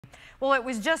Well, it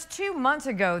was just 2 months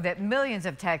ago that millions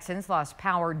of Texans lost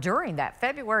power during that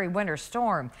February winter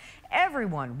storm.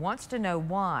 Everyone wants to know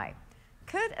why.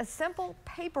 Could a simple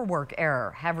paperwork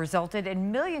error have resulted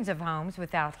in millions of homes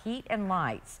without heat and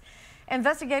lights?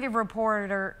 Investigative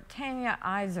reporter Tanya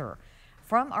Iser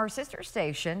from our sister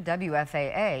station,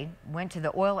 WFAA, went to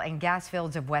the oil and gas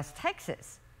fields of West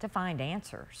Texas to find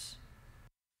answers.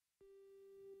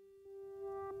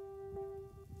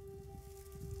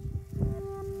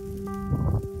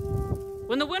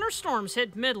 When the winter storms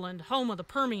hit Midland, home of the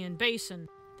Permian Basin,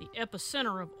 the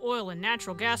epicenter of oil and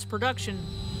natural gas production,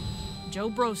 Joe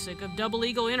Brosik of Double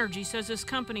Eagle Energy says his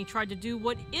company tried to do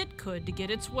what it could to get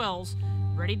its wells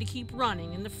ready to keep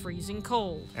running in the freezing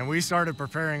cold. And we started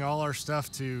preparing all our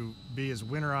stuff to be as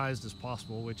winterized as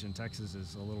possible, which in Texas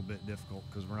is a little bit difficult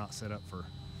because we're not set up for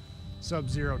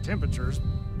sub-zero temperatures.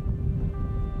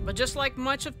 But just like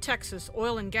much of Texas,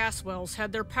 oil and gas wells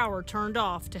had their power turned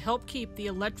off to help keep the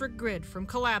electric grid from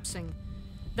collapsing.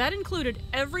 That included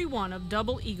every one of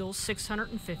Double Eagle's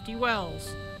 650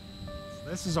 wells.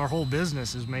 This is our whole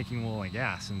business, is making oil and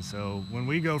gas. And so when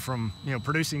we go from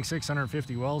producing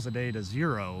 650 wells a day to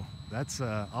zero, that's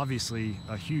obviously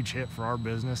a huge hit for our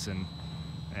business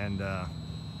and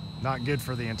not good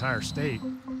for the entire state.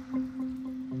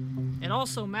 It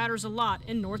also matters a lot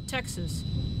in North Texas,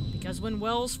 because when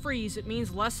wells freeze, it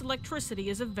means less electricity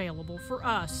is available for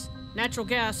us. Natural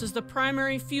gas is the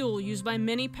primary fuel used by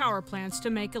many power plants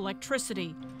to make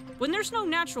electricity. When there's no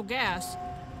natural gas,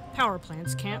 power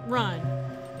plants can't run.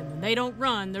 And when they don't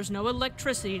run, there's no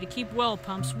electricity to keep well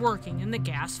pumps working and the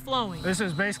gas flowing. This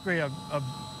is basically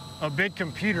a big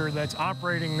computer that's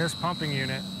operating this pumping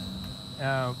unit,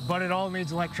 but it all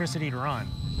needs electricity to run.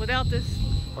 Without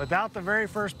the very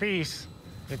first piece,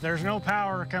 if there's no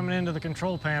power coming into the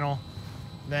control panel,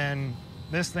 then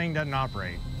this thing doesn't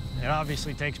operate. It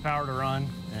obviously takes power to run,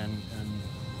 and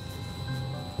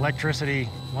electricity,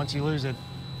 once you lose it,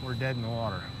 we're dead in the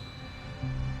water.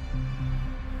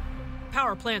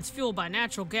 Power plants fueled by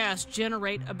natural gas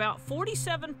generate about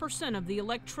 47% of the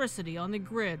electricity on the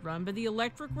grid run by the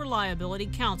Electric Reliability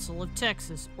Council of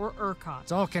Texas, or ERCOT.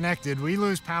 It's all connected. We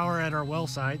lose power at our well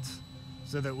sites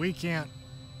so that we can't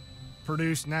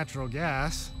produce natural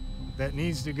gas that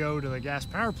needs to go to the gas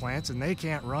power plants, and they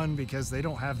can't run because they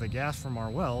don't have the gas from our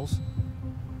wells.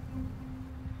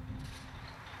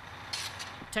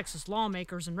 Texas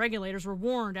lawmakers and regulators were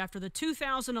warned after the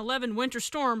 2011 winter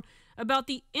storm about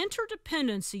the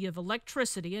interdependency of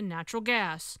electricity and natural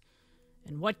gas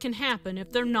and what can happen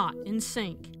if they're not in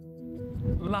sync.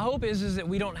 My hope is that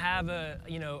we don't have a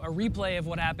replay of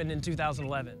what happened in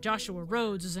 2011. Joshua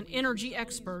Rhodes is an energy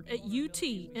expert at UT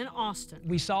in Austin.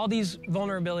 We saw these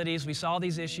vulnerabilities, we saw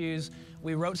these issues,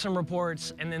 we wrote some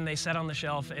reports, and then they sat on the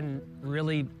shelf and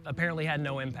really apparently had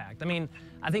no impact. I mean,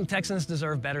 I think Texans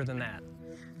deserve better than that.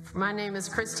 My name is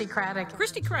Christy Craddock.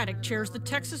 Christy Craddock chairs the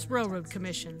Texas Railroad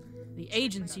Commission. The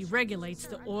agency regulates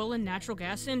the oil and natural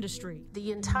gas industry.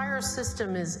 The entire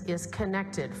system is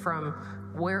connected from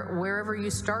wherever you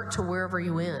start to wherever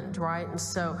you end, right? And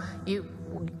so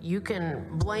you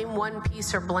can blame one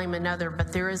piece or blame another,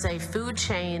 but there is a food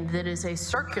chain that is a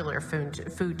circular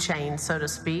food chain, so to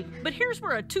speak. But here's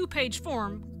where a two-page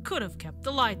form could have kept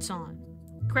the lights on.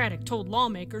 Craddock told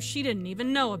lawmakers she didn't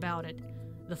even know about it.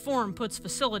 The form puts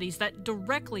facilities that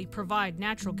directly provide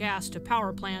natural gas to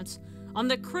power plants on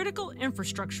the critical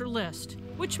infrastructure list,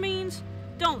 which means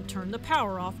don't turn the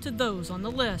power off to those on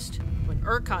the list. When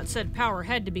ERCOT said power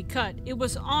had to be cut, it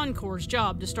was Encore's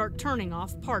job to start turning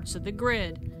off parts of the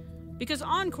grid, because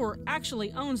Encore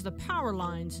actually owns the power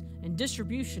lines and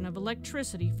distribution of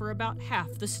electricity for about half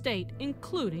the state,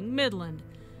 including Midland.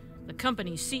 The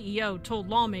company's CEO told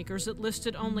lawmakers it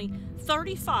listed only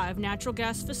 35 natural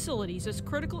gas facilities as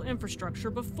critical infrastructure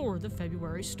before the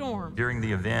February storm. During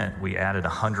the event, we added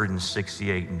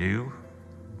 168 new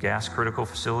gas critical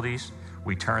facilities.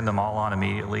 We turned them all on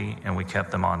immediately, and we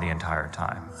kept them on the entire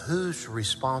time. Whose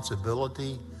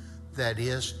responsibility that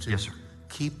is to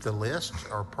keep the list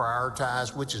or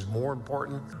prioritize which is more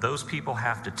important? Those people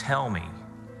have to tell me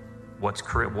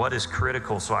what is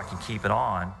critical so I can keep it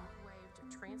on.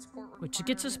 Which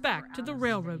gets us back to the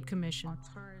Railroad Commission.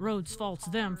 Rhodes faults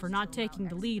them for not taking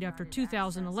the lead after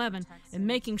 2011 and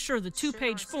making sure the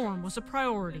two-page form was a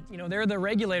priority. They're the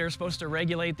regulators supposed to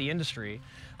regulate the industry,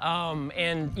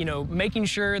 and making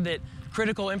sure that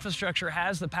critical infrastructure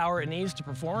has the power it needs to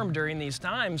perform during these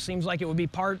times seems like it would be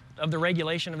part of the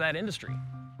regulation of that industry.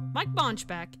 Mike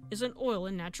Bonchback is an oil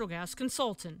and natural gas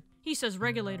consultant. He says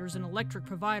regulators and electric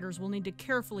providers will need to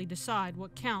carefully decide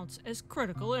what counts as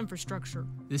critical infrastructure.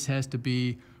 This has to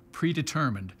be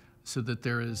predetermined so that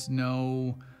there is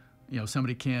no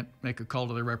somebody can't make a call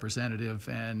to their representative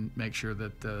and make sure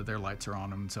that their lights are on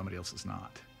them and somebody else is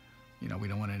not. We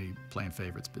don't want any playing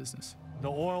favorites business. The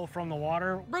oil from the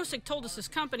water. Brosick told us his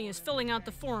company is filling out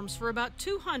the forms for about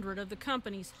 200 of the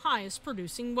company's highest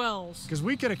producing wells. Because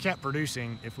we could have kept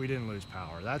producing if we didn't lose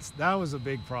power. That was a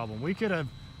big problem. We could have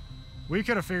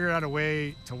figured out a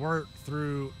way to work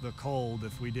through the cold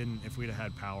if we'd have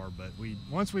had power. But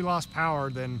once we lost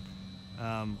power, then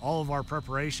all of our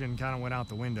preparation kind of went out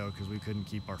the window because we couldn't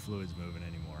keep our fluids moving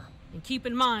anymore. And keep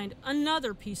in mind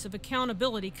another piece of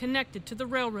accountability connected to the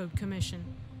Railroad Commission.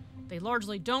 They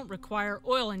largely don't require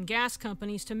oil and gas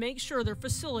companies to make sure their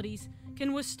facilities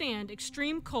can withstand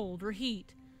extreme cold or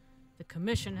heat. The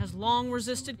Commission has long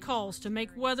resisted calls to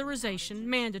make weatherization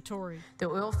mandatory. The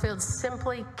oil fields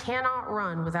simply cannot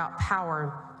run without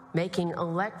power, making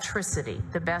electricity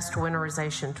the best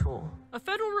winterization tool. A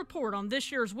federal report on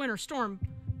this year's winter storm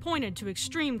pointed to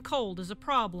extreme cold as a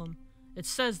problem. It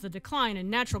says the decline in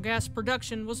natural gas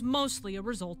production was mostly a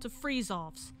result of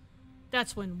freeze-offs.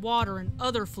 That's when water and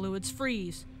other fluids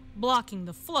freeze, blocking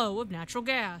the flow of natural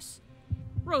gas.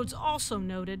 Rhodes also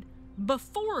noted,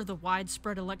 before the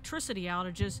widespread electricity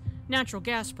outages, natural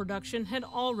gas production had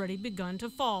already begun to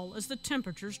fall as the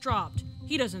temperatures dropped.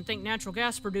 He doesn't think natural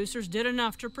gas producers did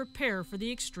enough to prepare for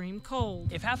the extreme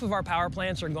cold. If half of our power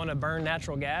plants are going to burn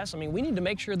natural gas, we need to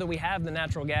make sure that we have the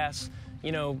natural gas,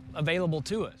 available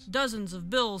to us. Dozens of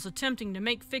bills attempting to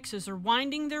make fixes are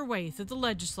winding their way through the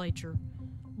legislature.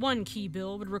 One key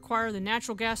bill would require the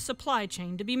natural gas supply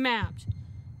chain to be mapped.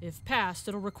 If passed,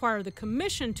 it'll require the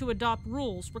Commission to adopt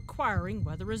rules requiring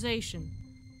weatherization.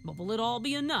 But will it all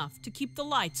be enough to keep the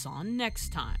lights on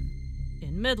next time?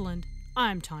 In Midland,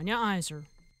 I'm Tanya Iser.